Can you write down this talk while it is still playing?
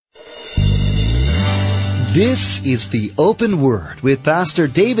This is the Open Word with Pastor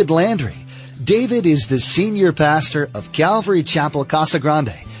David Landry. David is the senior pastor of Calvary Chapel, Casa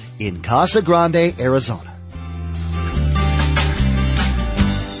Grande, in Casa Grande, Arizona.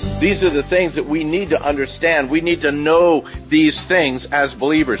 These are the things that we need to understand. We need to know these things as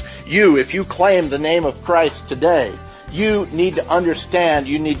believers. If you claim the name of Christ today, you need to understand,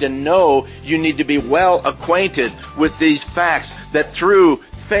 you need to know, you need to be well acquainted with these facts that through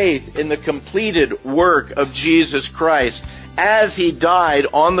faith in the completed work of Jesus Christ, as He died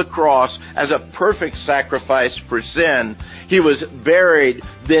on the cross as a perfect sacrifice for sin, He was buried,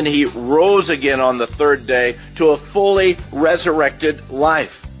 then He rose again on the third day to a fully resurrected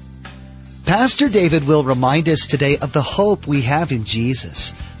life. Pastor David will remind us today of the hope we have in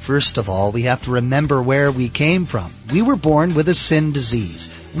Jesus. First of all, we have to remember where we came from. We were born with a sin disease.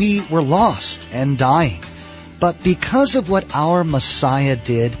 We were lost and dying. But because of what our Messiah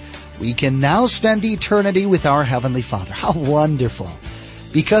did, we can now spend eternity with our Heavenly Father. How wonderful.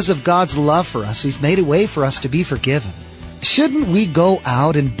 Because of God's love for us, He's made a way for us to be forgiven. Shouldn't we go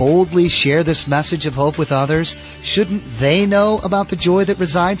out and boldly share this message of hope with others? Shouldn't they know about the joy that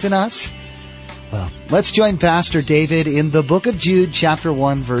resides in us? Well, let's join Pastor David in the book of Jude, chapter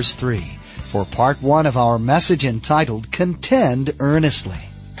 1, verse 3, for part 1 of our message entitled, Contend Earnestly.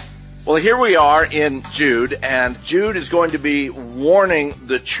 Well, here we are in Jude, and Jude is going to be warning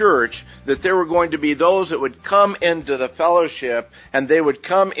the church that there were going to be those that would come into the fellowship, and they would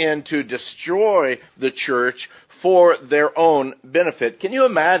come in to destroy the church for their own benefit. Can you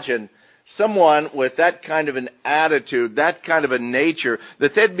imagine someone with that kind of an attitude, that kind of a nature,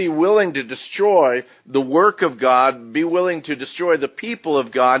 that they'd be willing to destroy the work of God, be willing to destroy the people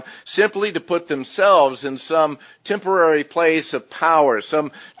of God, simply to put themselves in some temporary place of power,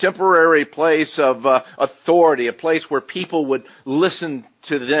 some temporary place of authority, a place where people would listen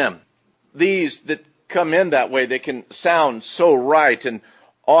to them. These that come in that way, they can sound so right, and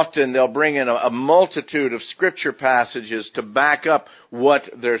often they'll bring in a multitude of scripture passages to back up what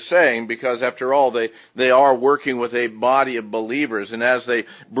they're saying, because after all, they are working with a body of believers. And as they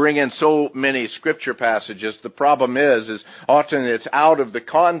bring in so many scripture passages, the problem is often it's out of the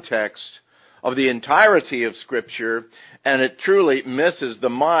context of the entirety of Scripture, and it truly misses the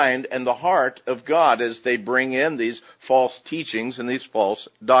mind and the heart of God as they bring in these false teachings and these false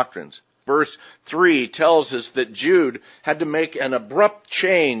doctrines. Verse 3 tells us that Jude had to make an abrupt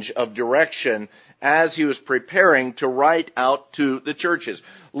change of direction as he was preparing to write out to the churches.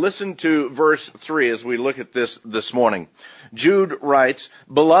 Listen to verse 3 as we look at this morning. Jude writes,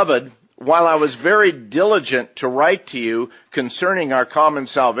 "Beloved, while I was very diligent to write to you concerning our common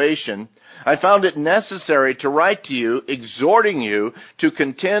salvation, I found it necessary to write to you, exhorting you to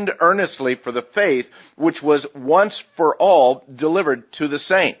contend earnestly for the faith which was once for all delivered to the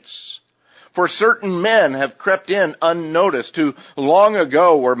saints. For certain men have crept in unnoticed, who long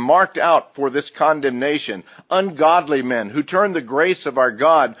ago were marked out for this condemnation, ungodly men who turn the grace of our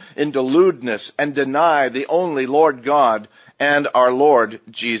God into lewdness and deny the only Lord God and our Lord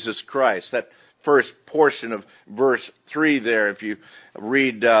Jesus Christ." That first portion of verse 3 there, if you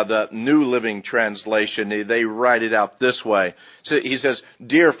read the New Living Translation, they write it out this way. So he says,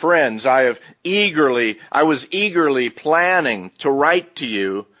 "Dear friends, I was eagerly planning to write to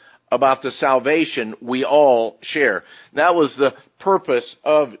you about the salvation we all share." That was the purpose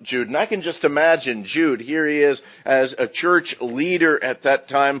of Jude. And I can just imagine Jude. Here he is as a church leader at that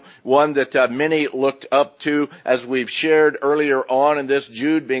time, one that many looked up to, as we've shared earlier on in this,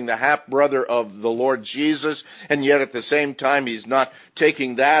 Jude being the half-brother of the Lord Jesus. And yet at the same time, he's not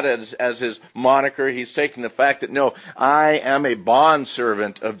taking that as his moniker. He's taking the fact that, no, I am a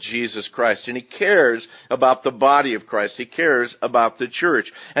bondservant of Jesus Christ. And he cares about the body of Christ. He cares about the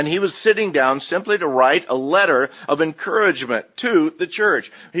church. And he was sitting down simply to write a letter of encouragement to the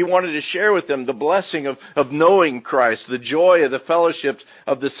church. He wanted to share with them the blessing of knowing Christ, the joy of the fellowships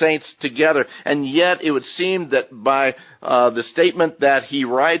of the saints together. And yet it would seem that by the statement that he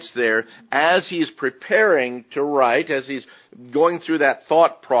writes there, as he's preparing to write, as he's going through that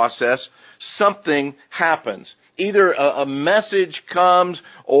thought process, something happens. Either a message comes,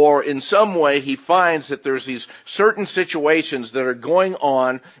 or in some way he finds that there's these certain situations that are going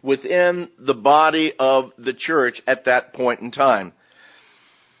on within the body of the church at that point in time.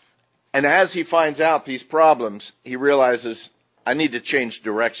 And as he finds out these problems, he realizes, I need to change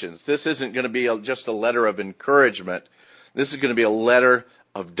directions. This isn't going to be just a letter of encouragement. This is going to be a letter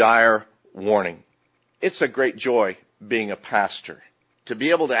of dire warning. It's a great joy being a pastor, to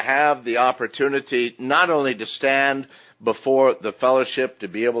be able to have the opportunity not only to stand before the fellowship, to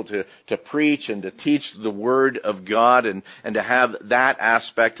be able to preach and to teach the Word of God and to have that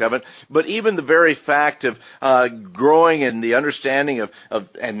aspect of it. But even the very fact of growing in the understanding of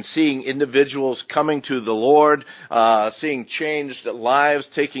and seeing individuals coming to the Lord, seeing changed lives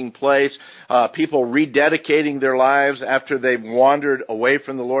taking place, people rededicating their lives after they've wandered away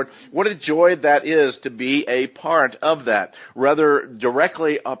from the Lord. What a joy that is to be a part of that, whether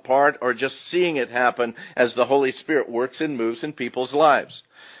directly a part or just seeing it happen as the Holy Spirit works and moves in people's lives.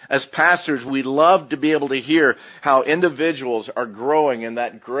 As pastors, we love to be able to hear how individuals are growing in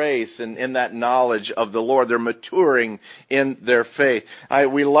that grace and in that knowledge of the Lord. They're maturing in their faith.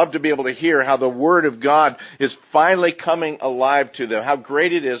 We love to be able to hear how the Word of God is finally coming alive to them. How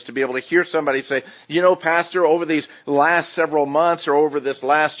great it is to be able to hear somebody say, you know, Pastor, over these last several months or over this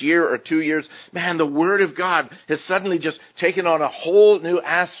last year or 2 years, man, the Word of God has suddenly just taken on a whole new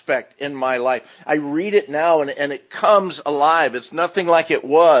aspect in my life. I read it now and it comes alive. It's nothing like it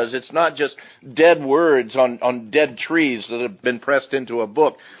was. It's not just dead words on dead trees that have been pressed into a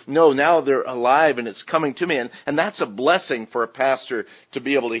book. No, now they're alive and it's coming to me. And that's a blessing for a pastor to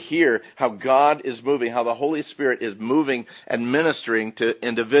be able to hear how God is moving, how the Holy Spirit is moving and ministering to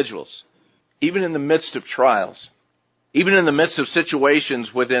individuals. Even in the midst of trials, even in the midst of situations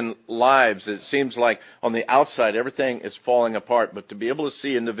within lives, it seems like on the outside everything is falling apart. But to be able to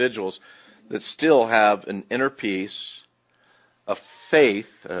see individuals that still have an inner peace, a faith,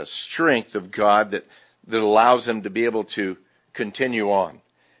 a strength of God that allows them to be able to continue on,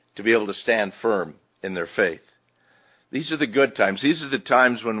 to be able to stand firm in their faith. These are the good times. These are the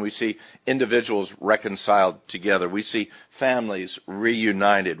times when we see individuals reconciled together. We see families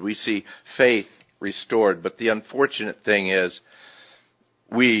reunited. We see faith restored. But the unfortunate thing is,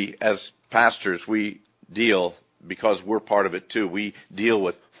 we as pastors, we deal, because we're part of it too, we deal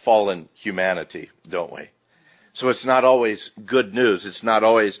with fallen humanity, don't we? So it's not always good news. It's not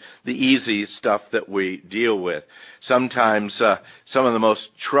always the easy stuff that we deal with. Sometimes some of the most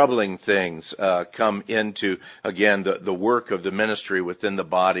troubling things come into, again, the work of the ministry within the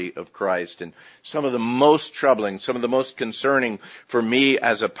body of Christ. And some of the most troubling, some of the most concerning for me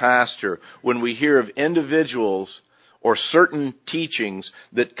as a pastor, when we hear of individuals or certain teachings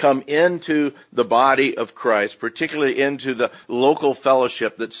that come into the body of Christ, particularly into the local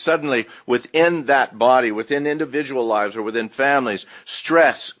fellowship, that suddenly within that body, within individual lives or within families,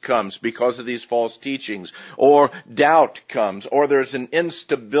 stress comes because of these false teachings, or doubt comes, or there's an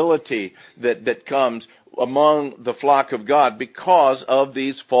instability that comes among the flock of God because of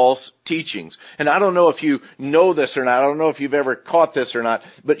these false teachings. And I don't know if you know this or not, I don't know if you've ever caught this or not,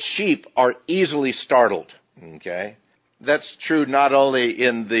 but sheep are easily startled, okay? That's true not only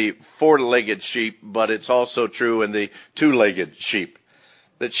in the four-legged sheep, but it's also true in the two-legged sheep.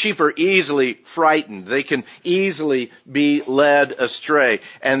 That sheep are easily frightened. They can easily be led astray.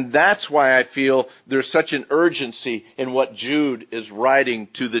 And that's why I feel there's such an urgency in what Jude is writing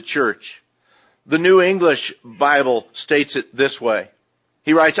to the church. The New English Bible states it this way.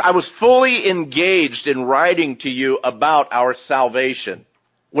 He writes, I was fully engaged in writing to you about our salvation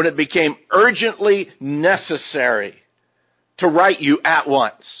when it became urgently necessary to write you at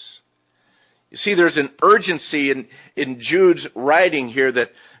once. You see, there's an urgency in Jude's writing here that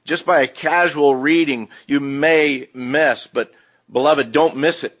just by a casual reading you may miss, but beloved, don't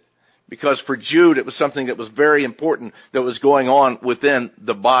miss it. Because for Jude, it was something that was very important that was going on within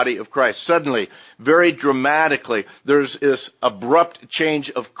the body of Christ. Suddenly, very dramatically, there's this abrupt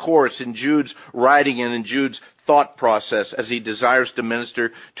change of course in Jude's writing and in Jude's thought process as he desires to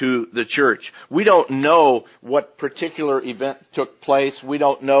minister to the church. We don't know what particular event took place. We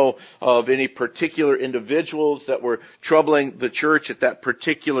don't know of any particular individuals that were troubling the church at that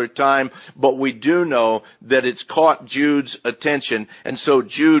particular time, but we do know that it's caught Jude's attention, and so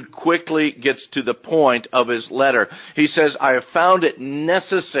Jude quickly gets to the point of his letter. He says, I have found it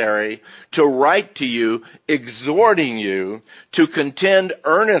necessary to write to you, exhorting you to contend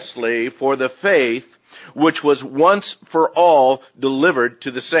earnestly for the faith which was once for all delivered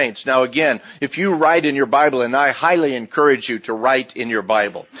to the saints. Now again, if you write in your Bible, and I highly encourage you to write in your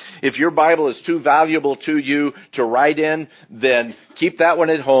Bible. If your Bible is too valuable to you to write in, then keep that one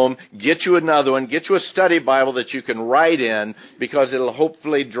at home, get you another one, get you a study Bible that you can write in, because it'll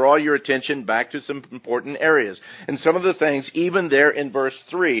hopefully draw your attention back to some important areas. And some of the things, even there in verse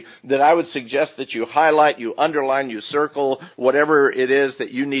 3, that I would suggest that you highlight, you underline, you circle, whatever it is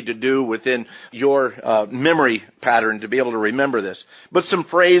that you need to do within your memory pattern to be able to remember this. But some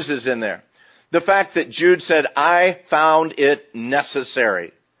phrases in there. The fact that Jude said, I found it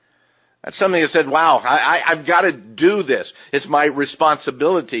necessary. That's something that said, wow, I've got to do this. It's my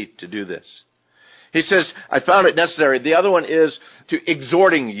responsibility to do this. He says, I found it necessary. The other one is to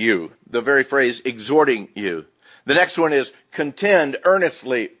exhorting you. The very phrase, exhorting you. The next one is contend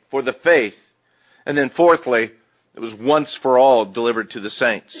earnestly for the faith. And then fourthly, it was once for all delivered to the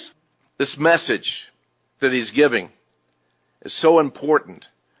saints. This message that he's giving is so important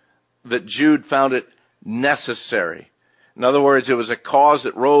that Jude found it necessary. In other words, it was a cause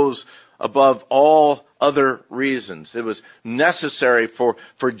that rose above all other reasons. It was necessary for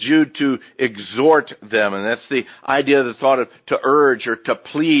Jude to exhort them. And that's the idea, the thought of to urge or to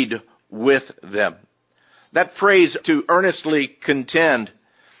plead with them. That phrase, to earnestly contend,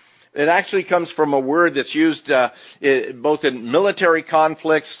 it actually comes from a word that's used both in military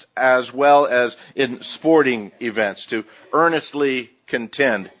conflicts as well as in sporting events, to earnestly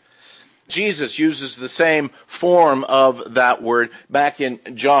contend. Jesus uses the same form of that word back in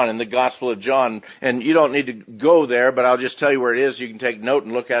John, in the Gospel of John. And you don't need to go there, but I'll just tell you where it is. You can take note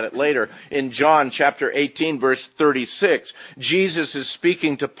and look at it later. In John chapter 18, verse 36, Jesus is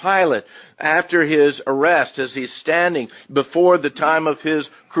speaking to Pilate after his arrest as he's standing before the time of his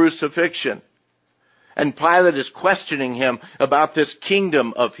crucifixion. And Pilate is questioning him about this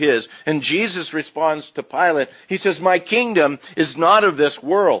kingdom of his. And Jesus responds to Pilate. He says, my kingdom is not of this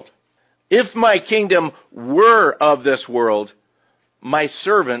world. If my kingdom were of this world, my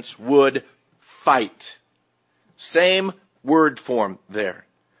servants would fight. Same word form there.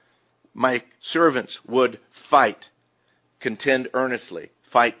 My servants would fight. Contend earnestly.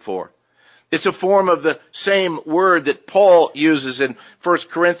 Fight for. It's a form of the same word that Paul uses in 1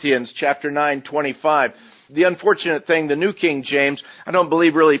 Corinthians chapter 9:25. The unfortunate thing, the New King James, I don't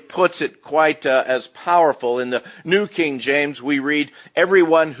believe really puts it quite as powerful. In the New King James, we read,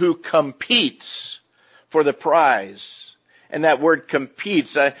 everyone who competes for the prize. And that word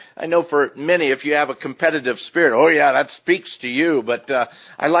competes, I know for many, if you have a competitive spirit, oh yeah, that speaks to you. But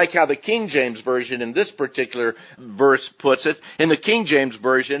I like how the King James Version in this particular verse puts it. In the King James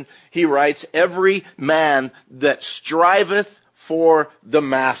Version, he writes, every man that striveth for the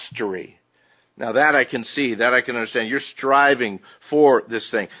mastery. Now that I can see, that I can understand. You're striving for this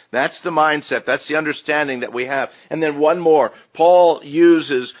thing. That's the mindset. That's the understanding that we have. And then one more. Paul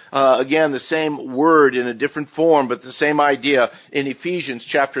uses, again, the same word in a different form, but the same idea in Ephesians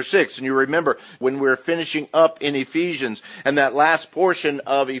chapter 6. And you remember when we're finishing up in Ephesians, and that last portion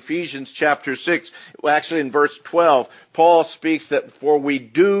of Ephesians chapter 6, actually in verse 12, Paul speaks that, for we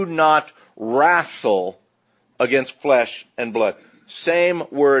do not wrestle against flesh and blood. Same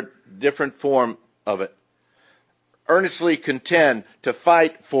word, different form of it. Earnestly contend, to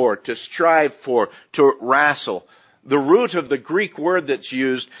fight for, to strive for, to wrestle. The root of the Greek word that's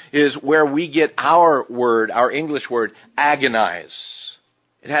used is where we get our word, our English word, agonize.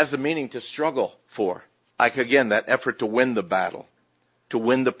 It has the meaning to struggle for. Like again, that effort to win the battle, to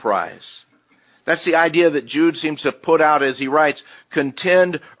win the prize. That's the idea that Jude seems to put out as he writes,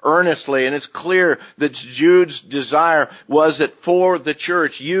 contend earnestly. And it's clear that Jude's desire was that for the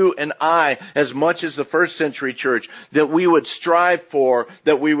church, you and I, as much as the first century church, that we would strive for,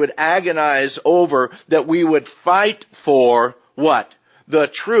 that we would agonize over, that we would fight for what? The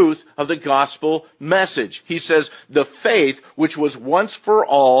truth of the gospel message. He says, the faith which was once for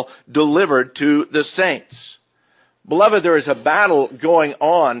all delivered to the saints. Beloved, there is a battle going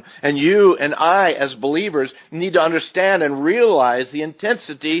on, and you and I, as believers, need to understand and realize the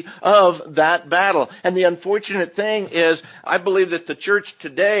intensity of that battle. And the unfortunate thing is, I believe that the church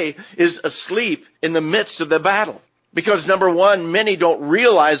today is asleep in the midst of the battle. Because number one, many don't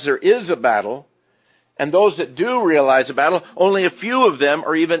realize there is a battle. And those that do realize a battle, only a few of them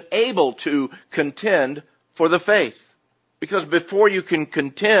are even able to contend for the faith. Because before you can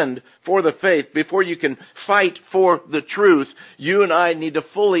contend for the faith, before you can fight for the truth, you and I need to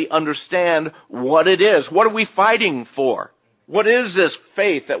fully understand what it is. What are we fighting for? What is this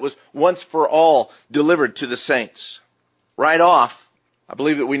faith that was once for all delivered to the saints? Right off, I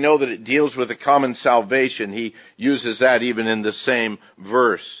believe that we know that it deals with a common salvation. He uses that even in the same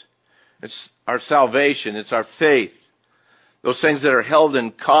verse. It's our salvation. It's our faith. Those things that are held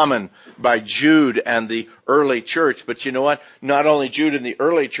in common by Jude and the early church. But you know what? Not only Jude and the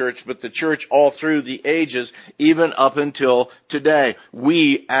early church, but the church all through the ages, even up until today.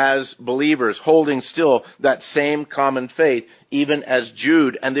 We as believers holding still that same common faith, even as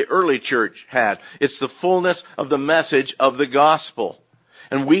Jude and the early church had. It's the fullness of the message of the gospel.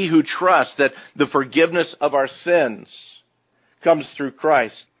 And we who trust that the forgiveness of our sins comes through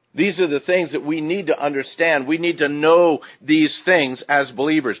Christ. These are the things that we need to understand. We need to know these things as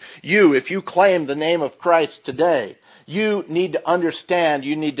believers. You, if you claim the name of Christ today, You need to understand,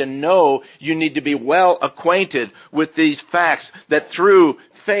 you need to know, you need to be well acquainted with these facts that through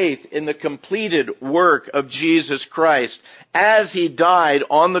faith in the completed work of Jesus Christ, as He died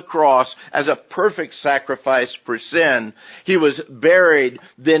on the cross as a perfect sacrifice for sin, He was buried,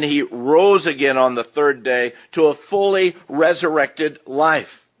 then He rose again on the third day to a fully resurrected life.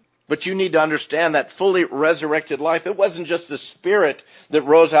 But you need to understand that fully resurrected life, it wasn't just the spirit that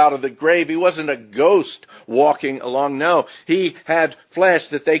rose out of the grave. He wasn't a ghost walking along. No, He had flesh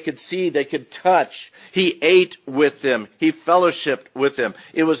that they could see, they could touch. He ate with them. He fellowshiped with them.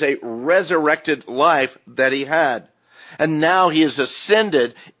 It was a resurrected life that He had. And now He is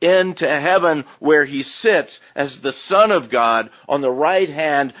ascended into heaven, where He sits as the Son of God on the right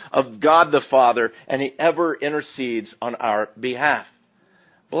hand of God the Father, and He ever intercedes on our behalf.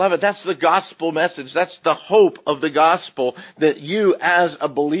 Beloved, that's the gospel message. That's the hope of the gospel, that you as a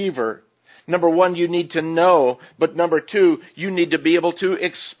believer, number one, you need to know, but number two, you need to be able to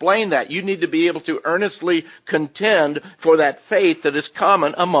explain that. You need to be able to earnestly contend for that faith that is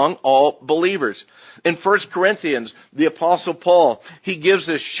common among all believers. In 1 Corinthians, the Apostle Paul, he gives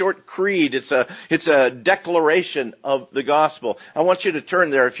this short creed. It's a declaration of the gospel. I want you to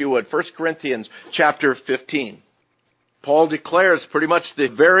turn there, if you would. 1 Corinthians chapter 15. Paul declares pretty much the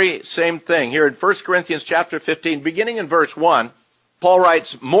very same thing. Here in 1 Corinthians chapter 15, beginning in verse 1, Paul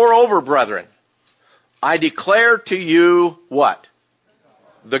writes, "Moreover, brethren, I declare to you" what?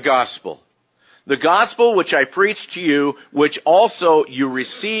 The gospel. "The gospel which I preached to you, which also you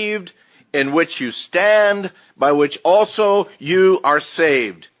received, in which you stand, by which also you are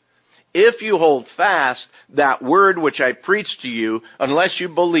saved. If you hold fast that word which I preached to you, unless you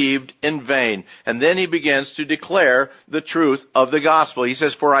believed in vain." And then he begins to declare the truth of the gospel. He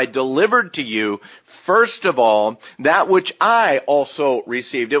says, "For I delivered to you, first of all, that which I also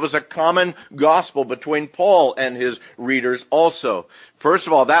received." It was a common gospel between Paul and his readers also. "First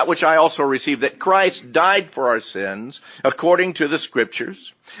of all, that which I also received, that Christ died for our sins, according to the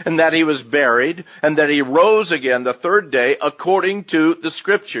Scriptures, and that He was buried, and that He rose again the third day, according to the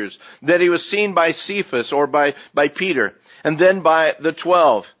Scriptures, that He was seen by Cephas," or by Peter, "and then by the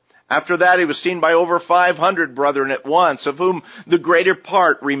 12. After that He was seen by over 500 brethren at once, of whom the greater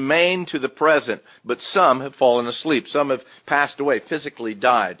part remain to the present, but some have fallen asleep." Some have passed away, physically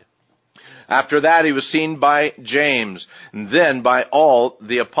died. "After that He was seen by James, and then by all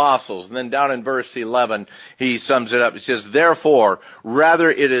the apostles." And then down in verse 11, he sums it up. He says, "Therefore,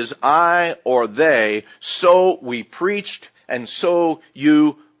 rather it is I or they, so we preached, and so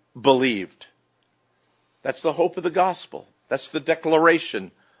you believed." That's the hope of the gospel. That's the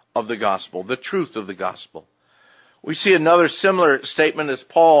declaration of the gospel, the truth of the gospel. We see another similar statement as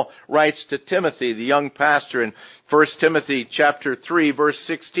Paul writes to Timothy, the young pastor, in 1 Timothy chapter 3, verse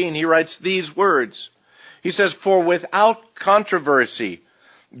 16. He writes these words. He says, "For without controversy,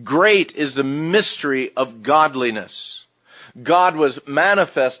 great is the mystery of godliness. God was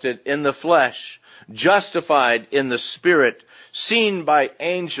manifested in the flesh, justified in the Spirit, seen by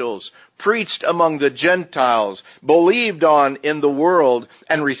angels, preached among the Gentiles, believed on in the world,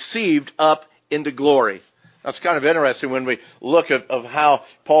 and received up into glory." That's kind of interesting when we look at how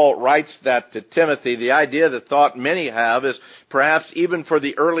Paul writes that to Timothy. The idea, the thought many have is perhaps even for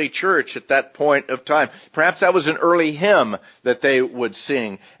the early church at that point of time, perhaps that was an early hymn that they would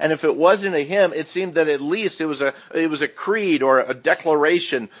sing. And if it wasn't a hymn, it seemed that at least it was a creed or a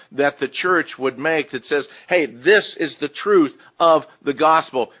declaration that the church would make that says, hey, this is the truth of the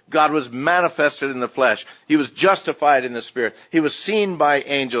gospel. God was manifested in the flesh. He was justified in the Spirit. He was seen by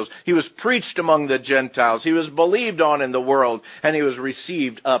angels. He was preached among the Gentiles. He was believed on in the world, and He was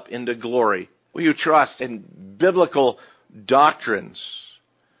received up into glory. Will you trust in biblical doctrines,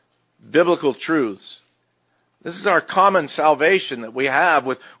 biblical truths? This is our common salvation that we have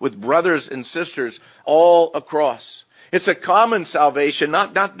with brothers and sisters all across. It's a common salvation,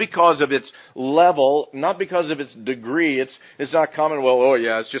 not because of its level, not because of its degree. It's not common, well, oh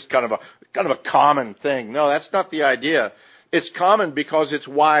yeah, it's just kind of a common thing. No, that's not the idea. It's common because it's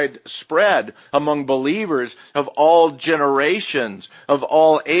widespread among believers of all generations, of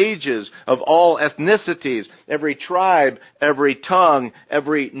all ages, of all ethnicities, every tribe, every tongue,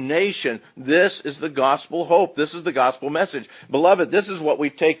 every nation. This is the gospel hope. This is the gospel message. Beloved, this is what we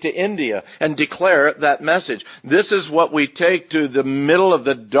take to India and declare that message. This is what we take to the middle of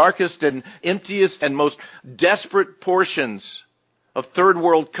the darkest and emptiest and most desperate portions of third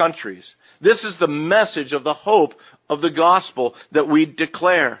world countries. This is the message of the hope of the gospel that we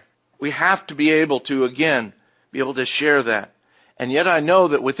declare. We have to be able to, again, be able to share that. And yet I know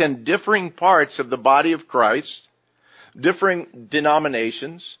that within differing parts of the body of Christ, differing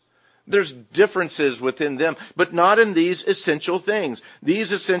denominations, There's differences within them, but not in these essential things.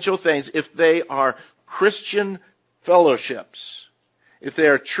 These essential things, if they are Christian fellowships, if they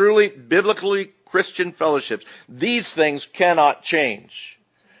are truly biblically Christian fellowships, these things cannot change.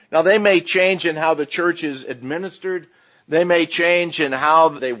 Now, they may change in how the church is administered. They may change in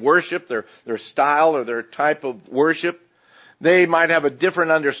how they worship, their style or their type of worship. They might have a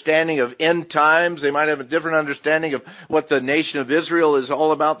different understanding of end times. They might have a different understanding of what the nation of Israel is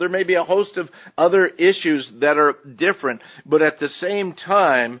all about. There may be a host of other issues that are different. But at the same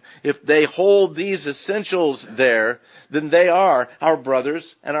time, if they hold these essentials there, then they are our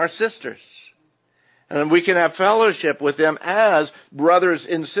brothers and our sisters. And we can have fellowship with them as brothers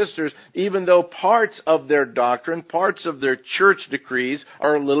and sisters, even though parts of their doctrine, parts of their church decrees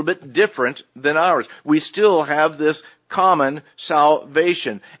are a little bit different than ours. We still have this common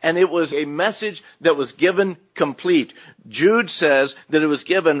salvation. And it was a message that was given complete. Jude says that it was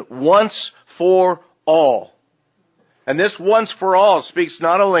given once for all. And this once for all speaks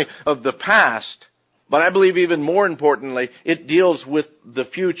not only of the past, but I believe even more importantly, it deals with the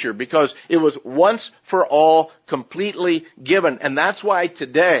future, because it was once for all completely given. And that's why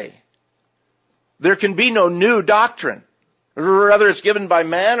today there can be no new doctrine, whether it's given by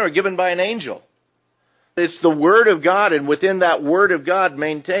man or given by an angel. It's the Word of God, and within that Word of God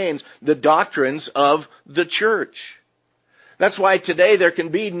maintains the doctrines of the church. That's why today there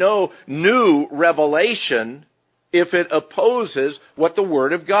can be no new revelation if it opposes what the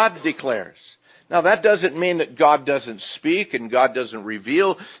Word of God declares. Now, that doesn't mean that God doesn't speak and God doesn't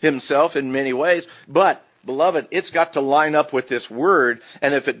reveal Himself in many ways, but, beloved, it's got to line up with this Word,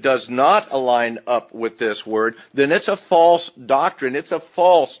 and if it does not align up with this Word, then it's a false doctrine. It's a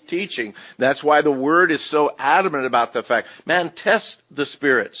false teaching. That's why the Word is so adamant about the fact, man, test the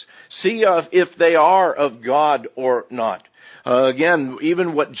spirits. See if they are of God or not. Again,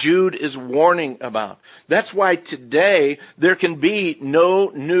 even what Jude is warning about. That's why today there can be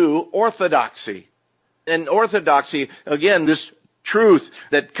no new orthodoxy. And orthodoxy, again, this truth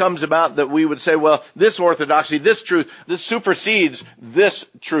that comes about that we would say, well, this orthodoxy, this truth, this supersedes this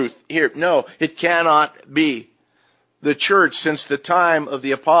truth here. No, it cannot be. The church, since the time of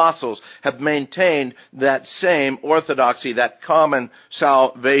the apostles, have maintained that same orthodoxy, that common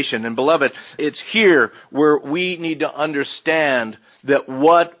salvation. And beloved, it's here where we need to understand that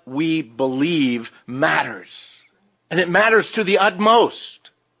what we believe matters. And it matters to the utmost.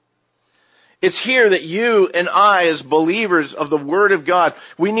 It's here that you and I, as believers of the Word of God,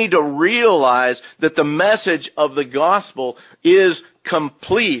 we need to realize that the message of the gospel is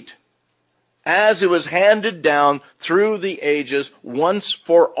complete, as it was handed down through the ages, once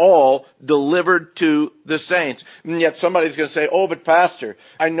for all, delivered to the saints. And yet somebody's going to say, oh, but Pastor,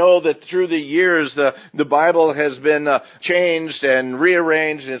 I know that through the years the Bible has been changed and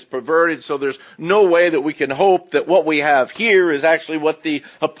rearranged and it's perverted, so there's no way that we can hope that what we have here is actually what the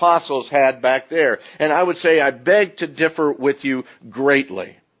apostles had back there. And I would say I beg to differ with you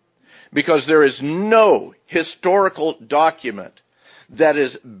greatly, because there is no historical document that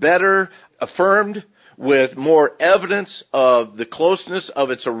is better affirmed with more evidence of the closeness of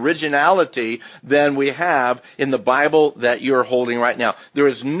its originality than we have in the Bible that you're holding right now. There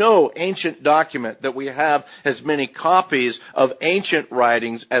is no ancient document that we have as many copies of ancient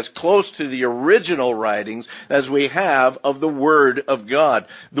writings as close to the original writings as we have of the Word of God.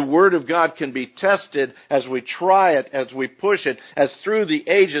 The Word of God can be tested as we try it, as we push it, as through the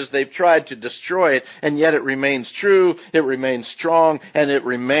ages they've tried to destroy it, and yet it remains true, it remains strong, and it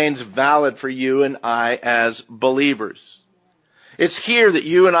remains valid for you and I as believers. It's here that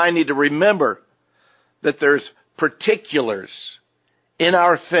you and I need to remember that there's particulars in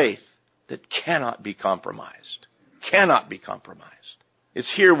our faith that cannot be compromised. Cannot be compromised.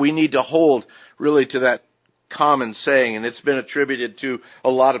 It's here we need to hold really to that common saying, and it's been attributed to a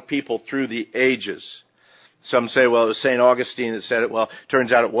lot of people through the ages. Some say, well, it was St. Augustine that said it. Well, it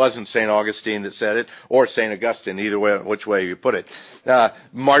turns out it wasn't St. Augustine that said it, or St. Augustine, either way, which way you put it.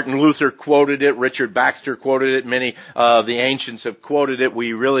 Martin Luther quoted it. Richard Baxter quoted it. Many of the ancients have quoted it.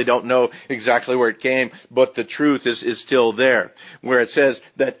 We really don't know exactly where it came, but the truth is still there, where it says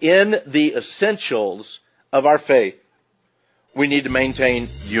that in the essentials of our faith, we need to maintain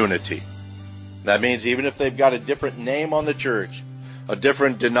unity. That means even if they've got a different name on the church, a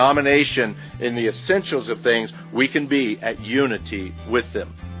different denomination, in the essentials of things, we can be at unity with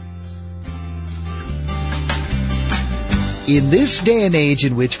them. In this day and age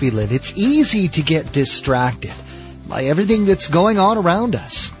in which we live, it's easy to get distracted by everything that's going on around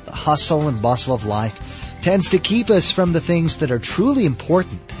us. The hustle and bustle of life tends to keep us from the things that are truly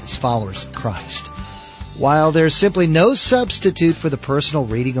important as followers of Christ. While there's simply no substitute for the personal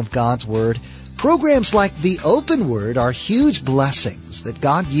reading of God's Word, programs like the Open Word are huge blessings that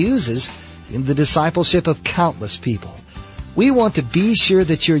God uses in the discipleship of countless people. We want to be sure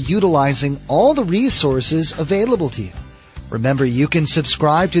that you're utilizing all the resources available to you. Remember, you can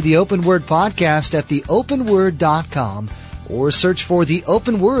subscribe to the Open Word podcast at theopenword.com or search for The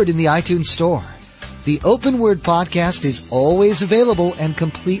Open Word in the iTunes Store. The Open Word podcast is always available and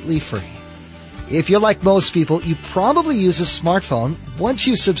completely free. If you're like most people, you probably use a smartphone. Once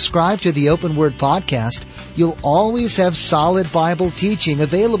you subscribe to the Open Word podcast, you'll always have solid Bible teaching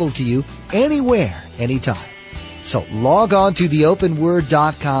available to you anywhere, anytime. So log on to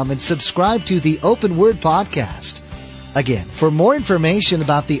theopenword.com and subscribe to the Open Word podcast. Again, for more information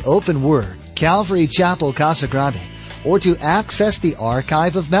about the Open Word, Calvary Chapel, Casa Grande, or to access the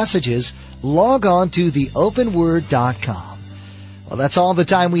archive of messages, log on to theopenword.com. Well, that's all the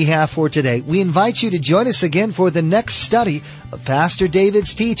time we have for today. We invite you to join us again for the next study of Pastor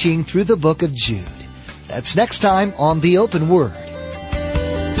David's teaching through the book of Jude. That's next time on The Open Word.